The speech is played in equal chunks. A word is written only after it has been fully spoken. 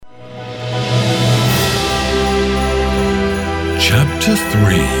Chapter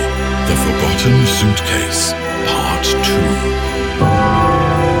 3, The Forgotten Suitcase, Part 2.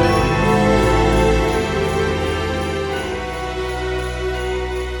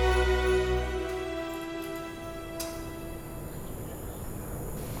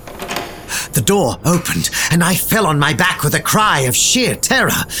 The door opened, and I fell on my back with a cry of sheer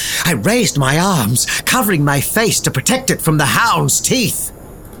terror. I raised my arms, covering my face to protect it from the hound's teeth.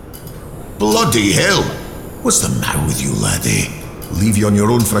 Bloody hell! What's the matter with you, laddie? Leave you on your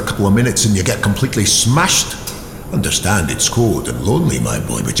own for a couple of minutes and you get completely smashed? Understand it's cold and lonely, my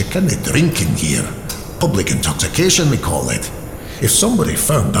boy, but you can't drink in here. Public intoxication, they call it. If somebody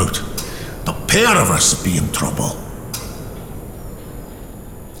found out, the pair of us would be in trouble.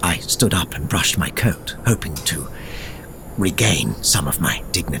 I stood up and brushed my coat, hoping to regain some of my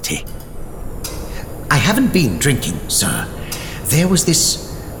dignity. I haven't been drinking, sir. There was this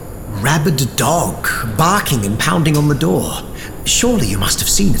rabid dog barking and pounding on the door. Surely you must have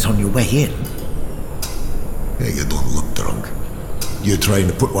seen it on your way in. Hey, you don't look drunk. You're trying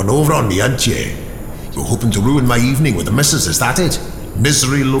to put one over on me, aren't you? You're hoping to ruin my evening with the missus, is that it?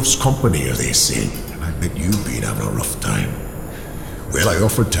 Misery loves company, as they say. And I bet you've been having a rough time. Well, I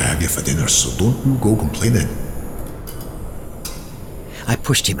offered to have you for dinner, so don't you go complaining. I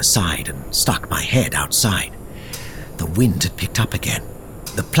pushed him aside and stuck my head outside. The wind had picked up again.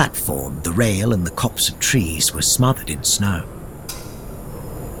 The platform, the rail, and the copse of trees were smothered in snow.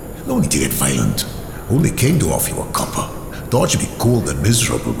 No need to get violent. Only came to offer you a cuppa. Thought you'd be cold and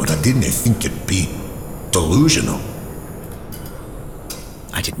miserable, but I didn't think you'd be delusional.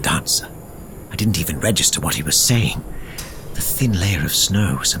 I didn't answer. I didn't even register what he was saying. The thin layer of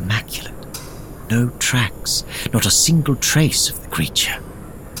snow was immaculate. No tracks, not a single trace of the creature.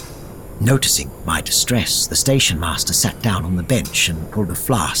 Noticing my distress, the station master sat down on the bench and pulled a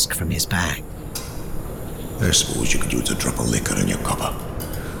flask from his bag. I suppose you could use a drop of liquor in your cuppa.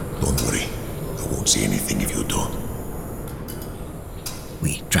 Don't worry, I won't say anything if you don't.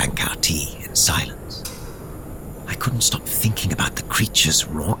 We drank our tea in silence. I couldn't stop thinking about the creature's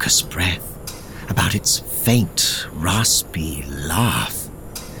raucous breath, about its faint, raspy laugh.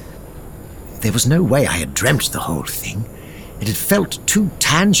 There was no way I had dreamt the whole thing. It had felt too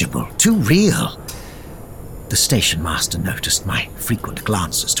tangible, too real. The station master noticed my frequent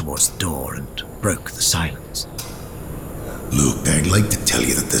glances towards the door and broke the silence. Look, I'd like to tell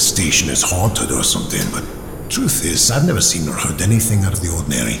you that the station is haunted or something, but truth is, I've never seen or heard anything out of the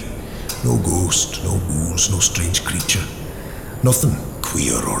ordinary. No ghost, no ghouls, no strange creature. Nothing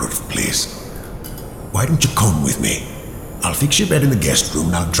queer or out of place. Why don't you come with me? I'll fix your bed in the guest room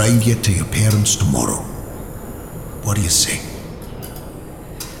and I'll drive you to your parents tomorrow. What do you say?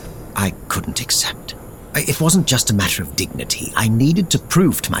 I couldn't accept. It wasn't just a matter of dignity. I needed to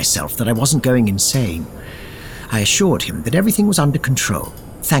prove to myself that I wasn't going insane. I assured him that everything was under control,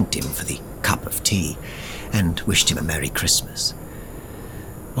 thanked him for the cup of tea, and wished him a Merry Christmas.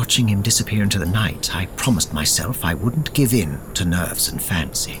 Watching him disappear into the night, I promised myself I wouldn't give in to nerves and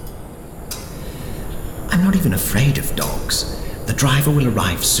fancy. I'm not even afraid of dogs. The driver will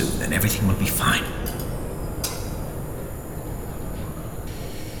arrive soon and everything will be fine.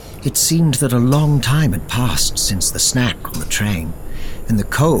 It seemed that a long time had passed since the snack on the train, and the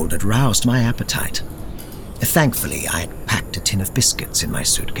cold had roused my appetite. Thankfully, I had packed a tin of biscuits in my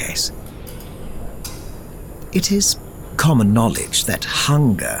suitcase. It is common knowledge that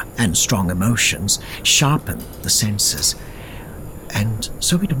hunger and strong emotions sharpen the senses, and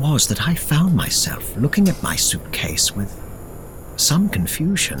so it was that I found myself looking at my suitcase with some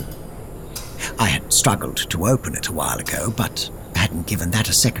confusion. I had struggled to open it a while ago, but hadn't given that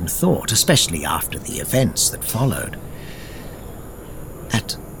a second thought, especially after the events that followed.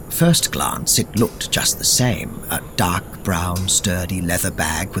 At first glance, it looked just the same, a dark brown, sturdy leather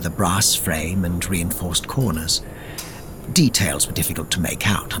bag with a brass frame and reinforced corners. Details were difficult to make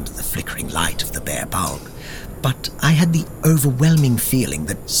out under the flickering light of the bare bulb, but I had the overwhelming feeling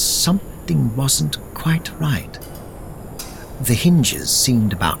that something wasn't quite right. The hinges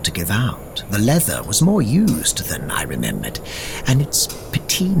seemed about to give out. The leather was more used than I remembered, and its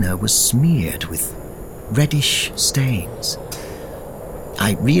patina was smeared with reddish stains.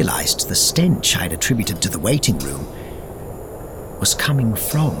 I realized the stench I'd attributed to the waiting room was coming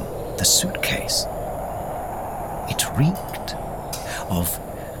from the suitcase. It reeked of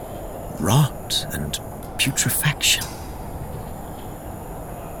rot and putrefaction.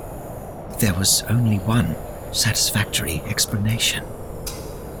 There was only one satisfactory explanation.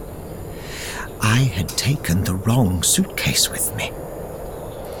 I had taken the wrong suitcase with me.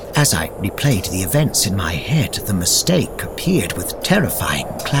 As I replayed the events in my head, the mistake appeared with terrifying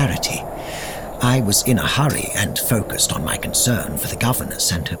clarity. I was in a hurry and focused on my concern for the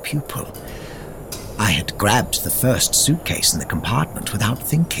governess and her pupil. I had grabbed the first suitcase in the compartment without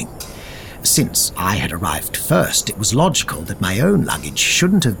thinking. Since I had arrived first, it was logical that my own luggage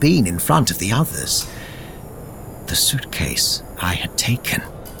shouldn't have been in front of the others. The suitcase I had taken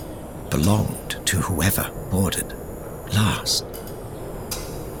belonged to whoever boarded last.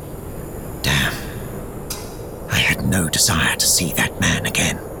 Damn. I had no desire to see that man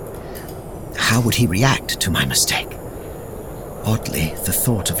again. How would he react to my mistake? Oddly, the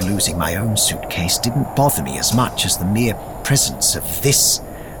thought of losing my own suitcase didn't bother me as much as the mere presence of this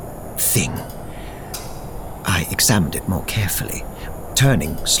thing. I examined it more carefully,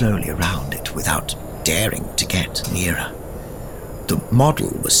 turning slowly around it without daring to get nearer. The model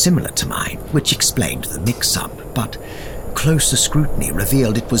was similar to mine, which explained the mix-up, but closer scrutiny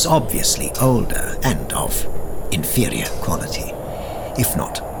revealed it was obviously older and of inferior quality, if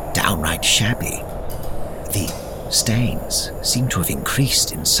not downright shabby. The stains seemed to have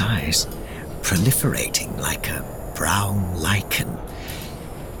increased in size, proliferating like a brown lichen.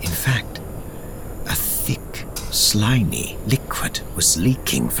 In fact, a thick, slimy liquid was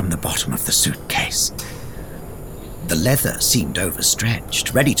leaking from the bottom of the suitcase. The leather seemed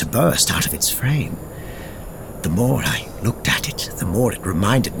overstretched, ready to burst out of its frame. The more I looked at it, the more it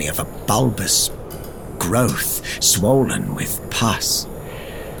reminded me of a bulbous growth swollen with pus.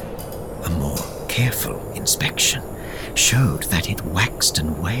 A more careful inspection showed that it waxed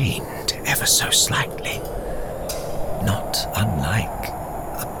and waned ever so slightly, not unlike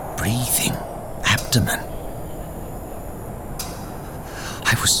a breathing abdomen.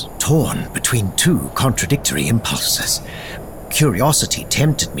 I was torn between two contradictory impulses. Curiosity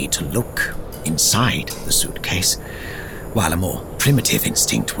tempted me to look inside the suitcase, while a more primitive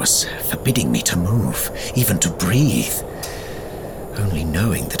instinct was forbidding me to move, even to breathe. Only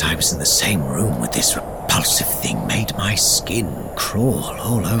knowing that I was in the same room with this repulsive thing made my skin crawl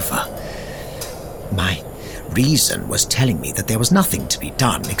all over. My reason was telling me that there was nothing to be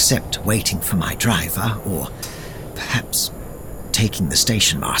done except waiting for my driver, or perhaps taking the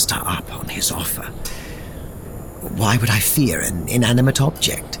station master up on his offer. Why would I fear an inanimate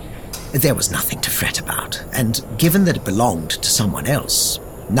object? There was nothing to fret about, and given that it belonged to someone else,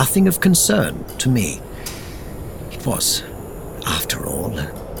 nothing of concern to me. It was, after all,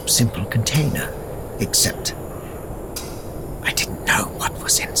 a simple container, except I didn't know what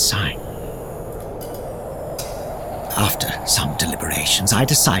was inside. After some deliberations, I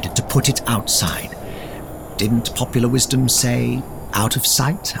decided to put it outside. Didn't popular wisdom say, out of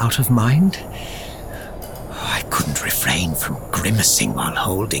sight, out of mind? I couldn't refrain from grimacing while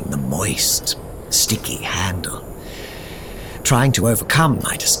holding the moist, sticky handle. Trying to overcome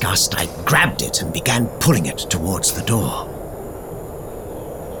my disgust, I grabbed it and began pulling it towards the door.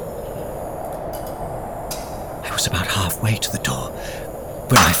 I was about halfway to the door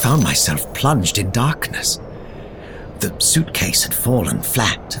when I found myself plunged in darkness. The suitcase had fallen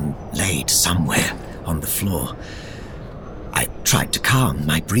flat and laid somewhere on the floor. I tried to calm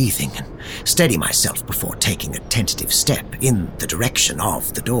my breathing and steady myself before taking a tentative step in the direction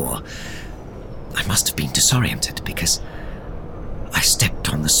of the door. I must have been disoriented because I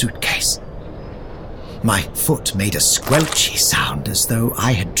stepped on the suitcase. My foot made a squelchy sound as though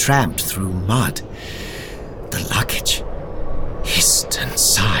I had tramped through mud. The luggage hissed and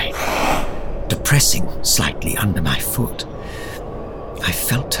sighed, depressing slightly under my foot. I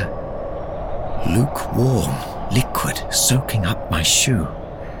felt a lukewarm liquid soaking up my shoe.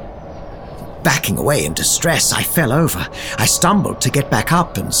 Backing away in distress, I fell over. I stumbled to get back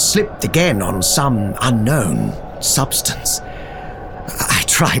up and slipped again on some unknown substance. I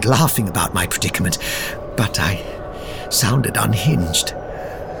tried laughing about my predicament, but I sounded unhinged.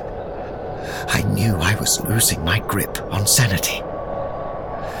 I knew I was losing my grip on sanity.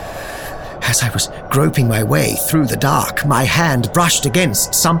 As I was groping my way through the dark, my hand brushed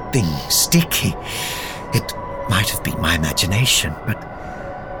against something sticky. It might have been my imagination, but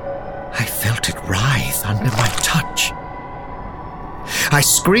I felt it writhe under my touch. I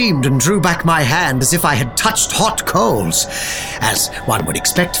screamed and drew back my hand as if I had touched hot coals. As one would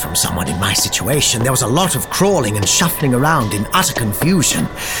expect from someone in my situation, there was a lot of crawling and shuffling around in utter confusion.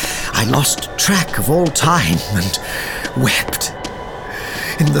 I lost track of all time and wept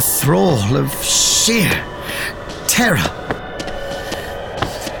in the thrall of sheer terror.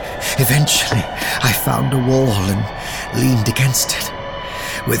 Eventually, I found a wall and leaned against it,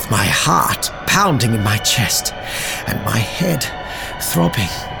 with my heart pounding in my chest and my head throbbing.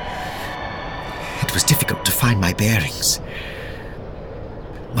 It was difficult to find my bearings.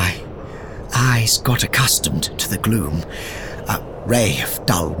 My eyes got accustomed to the gloom. A ray of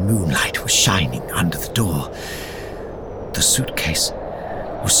dull moonlight was shining under the door. The suitcase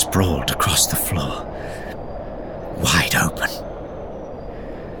was sprawled across the floor, wide open.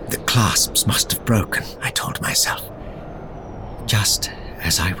 The clasps must have broken, I told myself. Just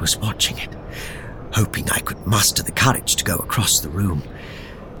as I was watching it, hoping I could muster the courage to go across the room,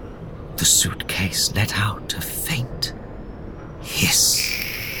 the suitcase let out a faint hiss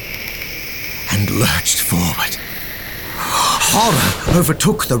and lurched forward. Horror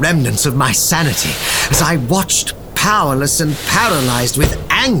overtook the remnants of my sanity as I watched, powerless and paralyzed with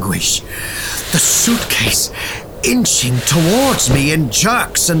anguish, the suitcase inching towards me in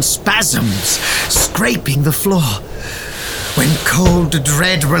jerks and spasms, scraping the floor. When cold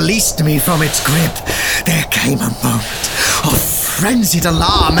dread released me from its grip, there came a moment of frenzied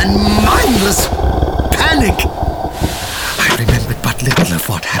alarm and mindless panic. I remembered but little of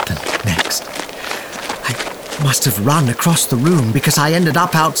what happened next. I must have run across the room because I ended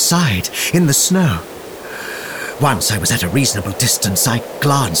up outside in the snow. Once I was at a reasonable distance, I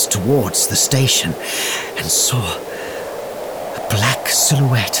glanced towards the station and saw a black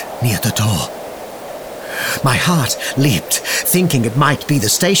silhouette near the door. My heart leaped, thinking it might be the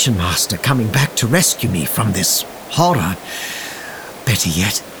station master coming back to rescue me from this horror. Better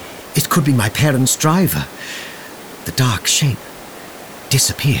yet, it could be my parents' driver. The dark shape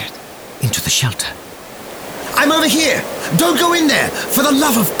disappeared into the shelter. "I'm over here! Don't go in there! For the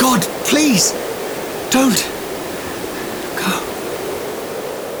love of God, please! Don't go."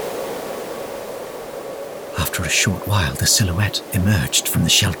 After a short while, the silhouette emerged from the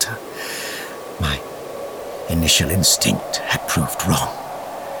shelter. My initial instinct had proved wrong,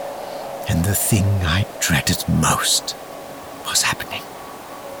 and the thing I dreaded most was happening.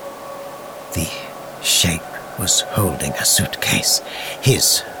 The shape was holding a suitcase,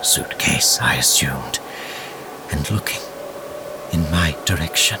 his suitcase, I assumed, and looking in my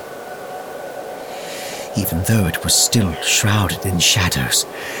direction. Even though it was still shrouded in shadows,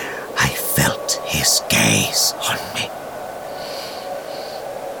 I felt his gaze on me.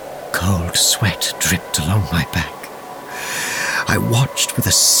 Cold sweat dripped along my back. I watched with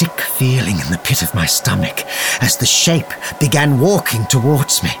a sick feeling in the pit of my stomach as the shape began walking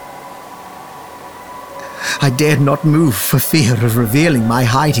towards me. I dared not move for fear of revealing my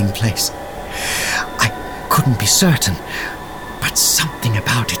hiding place. I couldn't be certain, but something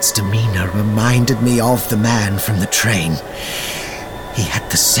about its demeanor reminded me of the man from the train. He had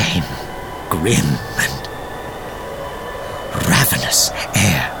the same grim and ravenous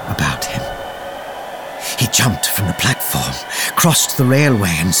air about him. He jumped from the platform, crossed the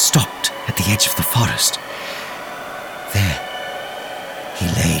railway and stopped at the edge of the forest. There, he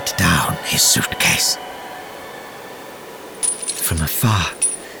laid down his suitcase. From afar,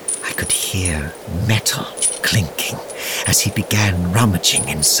 I could hear metal clinking as he began rummaging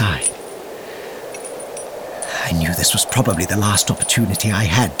inside. I knew this was probably the last opportunity I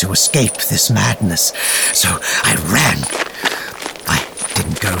had to escape this madness, so I ran. I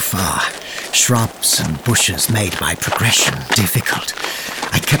didn't go far. Shrubs and bushes made my progression difficult.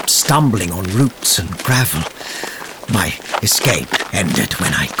 I kept stumbling on roots and gravel. My escape ended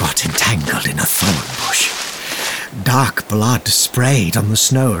when I got entangled in a thorn bush. Dark blood sprayed on the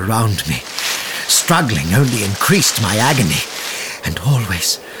snow around me. Struggling only increased my agony, and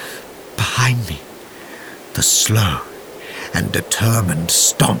always behind me, the slow and determined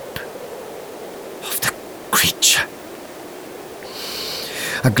stomp of the creature.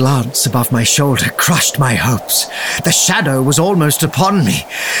 A glance above my shoulder crushed my hopes. The shadow was almost upon me,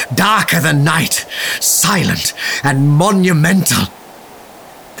 darker than night, silent and monumental.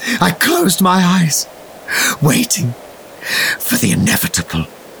 I closed my eyes, waiting for the inevitable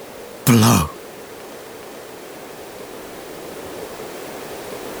blow.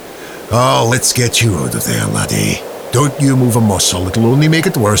 Oh, let's get you out of there, laddie. Don't you move a muscle, it'll only make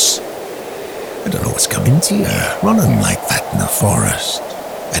it worse. I don't know what's coming to you, running like that in the forest.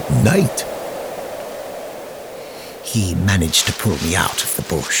 At night. He managed to pull me out of the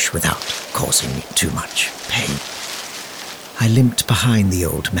bush without causing me too much pain. I limped behind the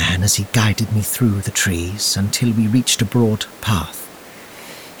old man as he guided me through the trees until we reached a broad path.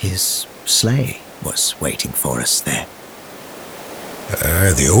 His sleigh was waiting for us there.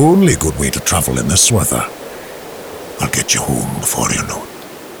 The only good way to travel in this weather. I'll get you home before you know it.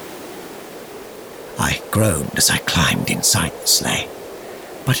 I groaned as I climbed inside the sleigh,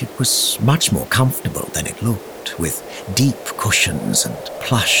 but it was much more comfortable than it looked, with deep cushions and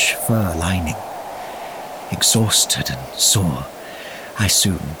plush fur lining. Exhausted and sore, I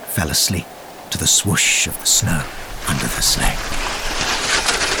soon fell asleep to the swoosh of the snow under the sleigh.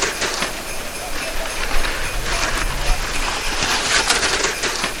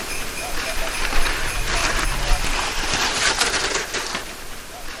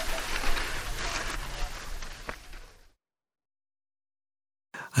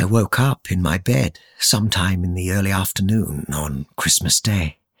 I woke up in my bed sometime in the early afternoon on Christmas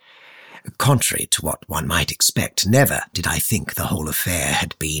Day. Contrary to what one might expect, never did I think the whole affair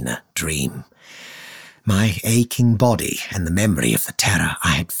had been a dream. My aching body and the memory of the terror I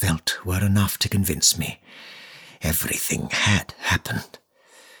had felt were enough to convince me everything had happened.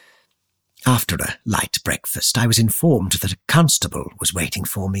 After a light breakfast, I was informed that a constable was waiting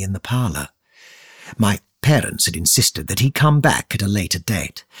for me in the parlour. My parents had insisted that he come back at a later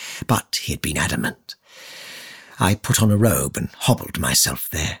date, but he had been adamant. I put on a robe and hobbled myself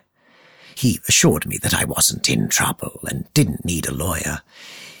there. He assured me that I wasn't in trouble and didn't need a lawyer.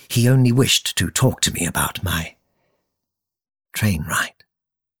 He only wished to talk to me about my train ride.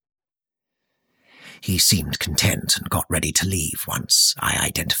 He seemed content and got ready to leave once I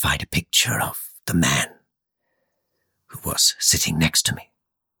identified a picture of the man who was sitting next to me.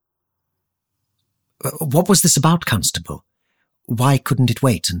 What was this about, Constable? Why couldn't it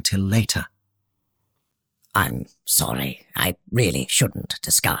wait until later? I'm sorry. I really shouldn't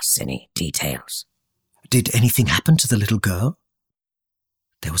discuss any details. Did anything happen to the little girl?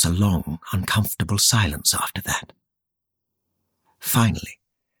 There was a long, uncomfortable silence after that. Finally,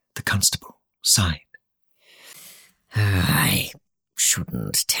 the constable sighed. I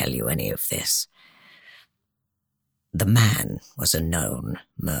shouldn't tell you any of this. The man was a known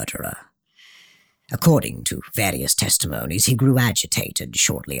murderer. According to various testimonies, he grew agitated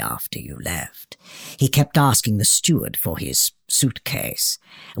shortly after you left. He kept asking the steward for his suitcase.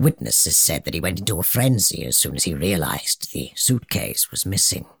 Witnesses said that he went into a frenzy as soon as he realized the suitcase was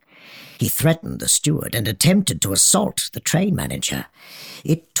missing. He threatened the steward and attempted to assault the train manager.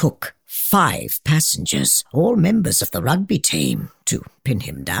 It took 5 passengers, all members of the rugby team, to pin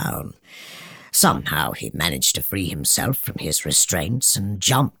him down. Somehow he managed to free himself from his restraints and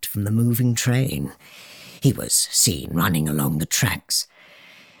jumped from the moving train. He was seen running along the tracks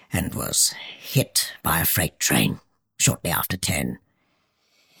and was hit by a freight train shortly after 10.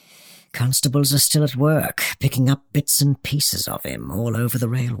 Constables are still at work, picking up bits and pieces of him all over the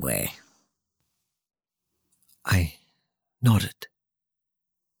railway. I nodded.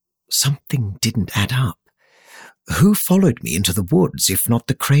 Something didn't add up. Who followed me into the woods if not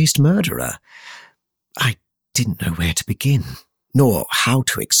the crazed murderer? I didn't know where to begin, nor how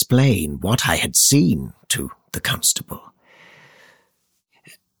to explain what I had seen to the constable.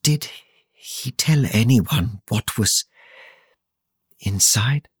 Did he tell anyone what was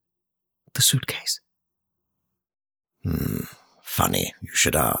inside the suitcase? Funny you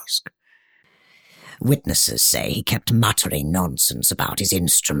should ask. Witnesses say he kept muttering nonsense about his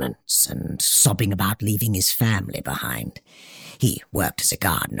instruments and sobbing about leaving his family behind. He worked as a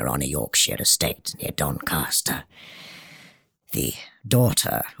gardener on a Yorkshire estate near Doncaster. The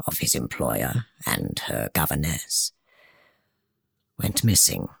daughter of his employer and her governess went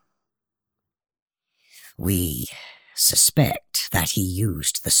missing. We suspect that he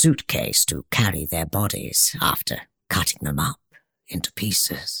used the suitcase to carry their bodies after cutting them up into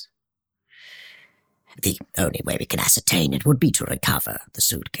pieces. The only way we can ascertain it would be to recover the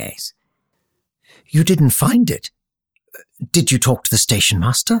suitcase. You didn't find it? Did you talk to the station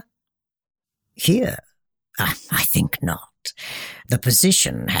master? Here? I think not. The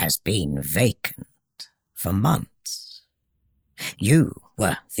position has been vacant for months. You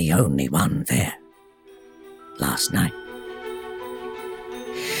were the only one there last night.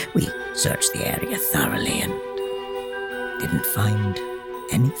 We searched the area thoroughly and didn't find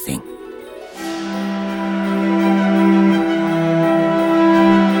anything.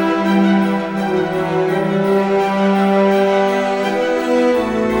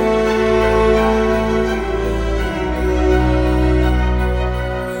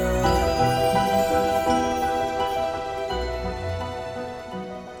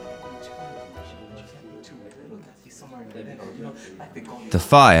 The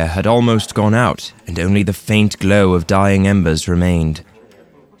fire had almost gone out, and only the faint glow of dying embers remained.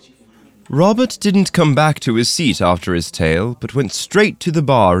 Robert didn't come back to his seat after his tale, but went straight to the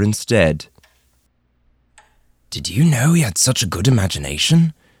bar instead. Did you know he had such a good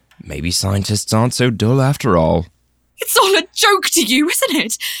imagination? Maybe scientists aren't so dull after all. It's all a joke to you, isn't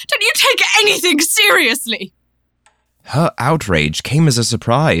it? Don't you take anything seriously? Her outrage came as a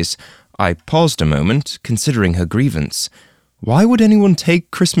surprise. I paused a moment, considering her grievance. Why would anyone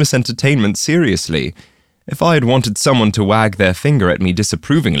take Christmas entertainment seriously? If I had wanted someone to wag their finger at me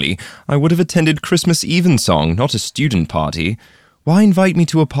disapprovingly, I would have attended Christmas Evensong, not a student party. Why invite me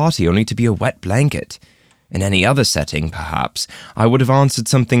to a party only to be a wet blanket? In any other setting, perhaps, I would have answered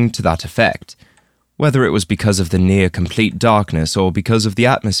something to that effect. Whether it was because of the near-complete darkness or because of the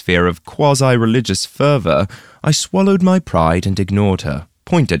atmosphere of quasi-religious fervour, I swallowed my pride and ignored her,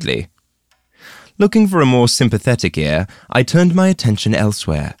 pointedly. Looking for a more sympathetic ear, I turned my attention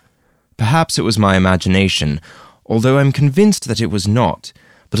elsewhere. Perhaps it was my imagination, although I'm convinced that it was not,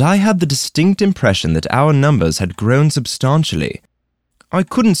 but I had the distinct impression that our numbers had grown substantially. I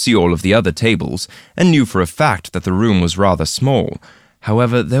couldn't see all of the other tables, and knew for a fact that the room was rather small.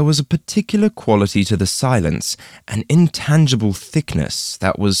 However, there was a particular quality to the silence, an intangible thickness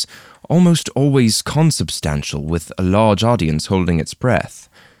that was almost always consubstantial with a large audience holding its breath.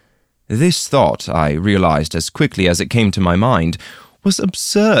 This thought, I realized as quickly as it came to my mind, was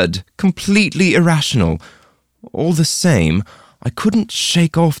absurd, completely irrational. All the same, I couldn't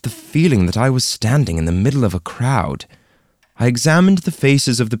shake off the feeling that I was standing in the middle of a crowd. I examined the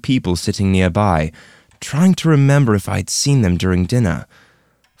faces of the people sitting nearby, trying to remember if I'd seen them during dinner.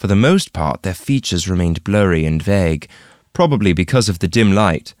 For the most part, their features remained blurry and vague, probably because of the dim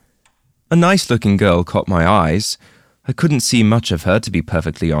light. A nice-looking girl caught my eyes. I couldn't see much of her, to be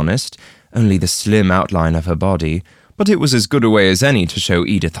perfectly honest, only the slim outline of her body, but it was as good a way as any to show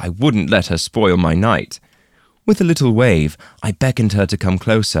Edith I wouldn't let her spoil my night. With a little wave, I beckoned her to come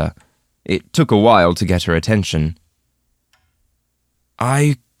closer. It took a while to get her attention.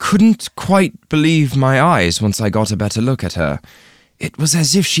 I couldn't quite believe my eyes once I got a better look at her. It was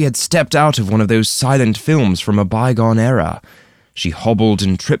as if she had stepped out of one of those silent films from a bygone era. She hobbled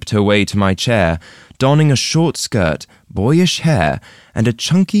and tripped her way to my chair, donning a short skirt, boyish hair, and a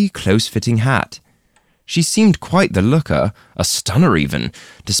chunky, close-fitting hat. She seemed quite the looker, a stunner even,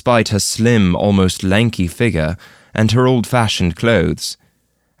 despite her slim, almost lanky figure and her old-fashioned clothes.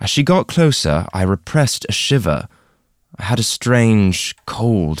 As she got closer, I repressed a shiver. I had a strange,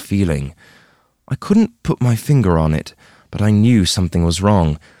 cold feeling. I couldn't put my finger on it, but I knew something was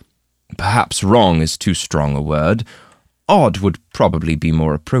wrong. Perhaps wrong is too strong a word. Odd would probably be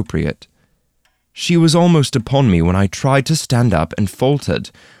more appropriate. She was almost upon me when I tried to stand up and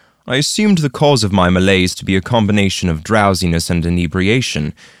faltered. I assumed the cause of my malaise to be a combination of drowsiness and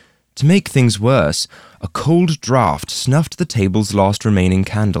inebriation. To make things worse, a cold draught snuffed the table's last remaining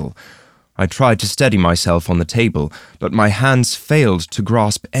candle. I tried to steady myself on the table, but my hands failed to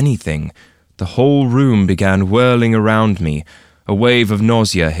grasp anything. The whole room began whirling around me. A wave of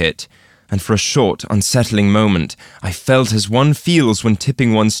nausea hit, and for a short, unsettling moment, I felt as one feels when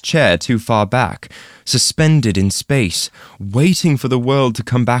tipping one's chair too far back, suspended in space, waiting for the world to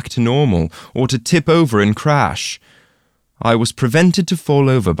come back to normal or to tip over and crash. I was prevented to fall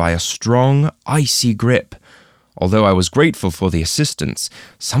over by a strong, icy grip. Although I was grateful for the assistance,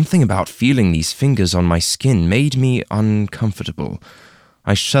 something about feeling these fingers on my skin made me uncomfortable.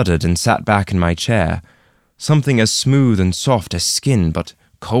 I shuddered and sat back in my chair. Something as smooth and soft as skin, but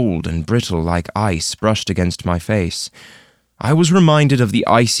cold and brittle like ice, brushed against my face. I was reminded of the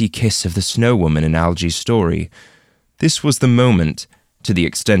icy kiss of the snow woman in Algy's story. This was the moment, to the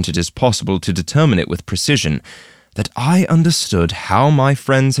extent it is possible to determine it with precision, that I understood how my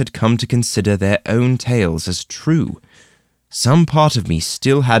friends had come to consider their own tales as true. Some part of me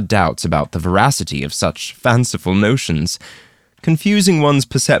still had doubts about the veracity of such fanciful notions. Confusing one's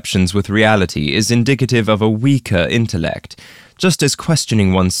perceptions with reality is indicative of a weaker intellect, just as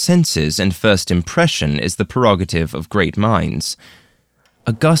questioning one's senses and first impression is the prerogative of great minds.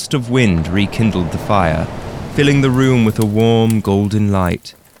 A gust of wind rekindled the fire, filling the room with a warm, golden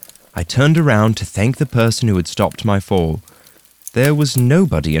light. I turned around to thank the person who had stopped my fall. There was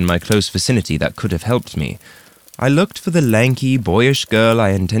nobody in my close vicinity that could have helped me. I looked for the lanky, boyish girl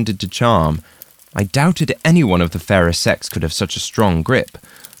I intended to charm. I doubted anyone of the fairer sex could have such a strong grip,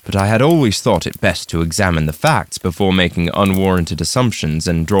 but I had always thought it best to examine the facts before making unwarranted assumptions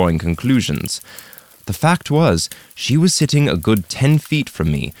and drawing conclusions. The fact was, she was sitting a good 10 feet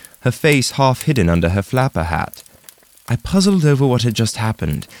from me, her face half hidden under her flapper hat. I puzzled over what had just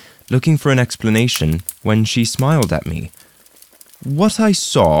happened, looking for an explanation, when she smiled at me. What I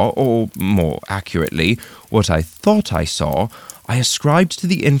saw, or more accurately, what I thought I saw, I ascribed to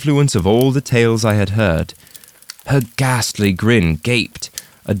the influence of all the tales I had heard. Her ghastly grin gaped,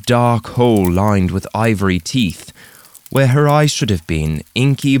 a dark hole lined with ivory teeth. Where her eyes should have been,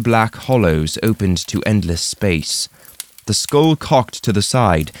 inky black hollows opened to endless space. The skull cocked to the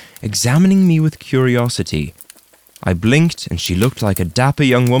side, examining me with curiosity. I blinked, and she looked like a dapper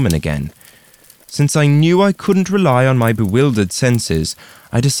young woman again. Since I knew I couldn't rely on my bewildered senses,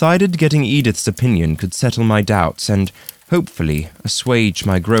 I decided getting Edith's opinion could settle my doubts and, hopefully, assuage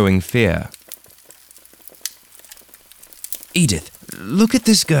my growing fear. Edith, look at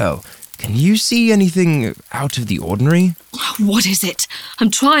this girl. Can you see anything out of the ordinary? What is it?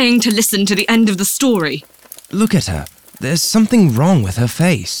 I'm trying to listen to the end of the story. Look at her. There's something wrong with her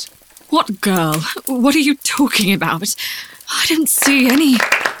face. What girl? What are you talking about? I don't see any.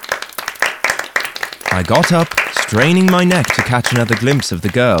 I got up, straining my neck to catch another glimpse of the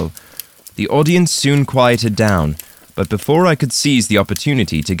girl. The audience soon quieted down, but before I could seize the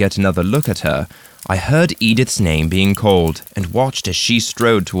opportunity to get another look at her, I heard Edith's name being called and watched as she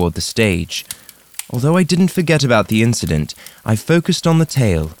strode toward the stage. Although I didn't forget about the incident, I focused on the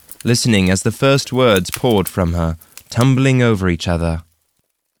tale, listening as the first words poured from her, tumbling over each other.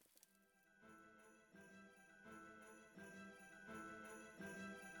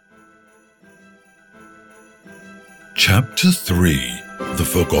 Chapter 3, The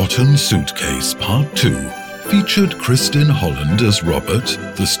Forgotten Suitcase, Part 2, featured Kristin Holland as Robert,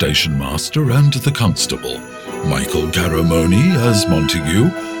 the station master and the constable, Michael Garamoni as Montague,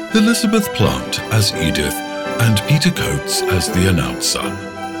 Elizabeth Plant as Edith, and Peter Coates as the announcer.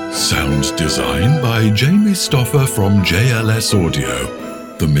 Sound design by Jamie Stoffer from JLS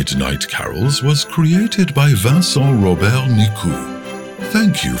Audio. The Midnight Carols was created by Vincent Robert Nicou.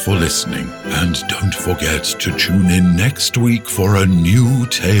 Thank you for listening, and don't forget to tune in next week for a new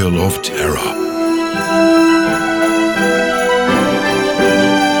tale of terror.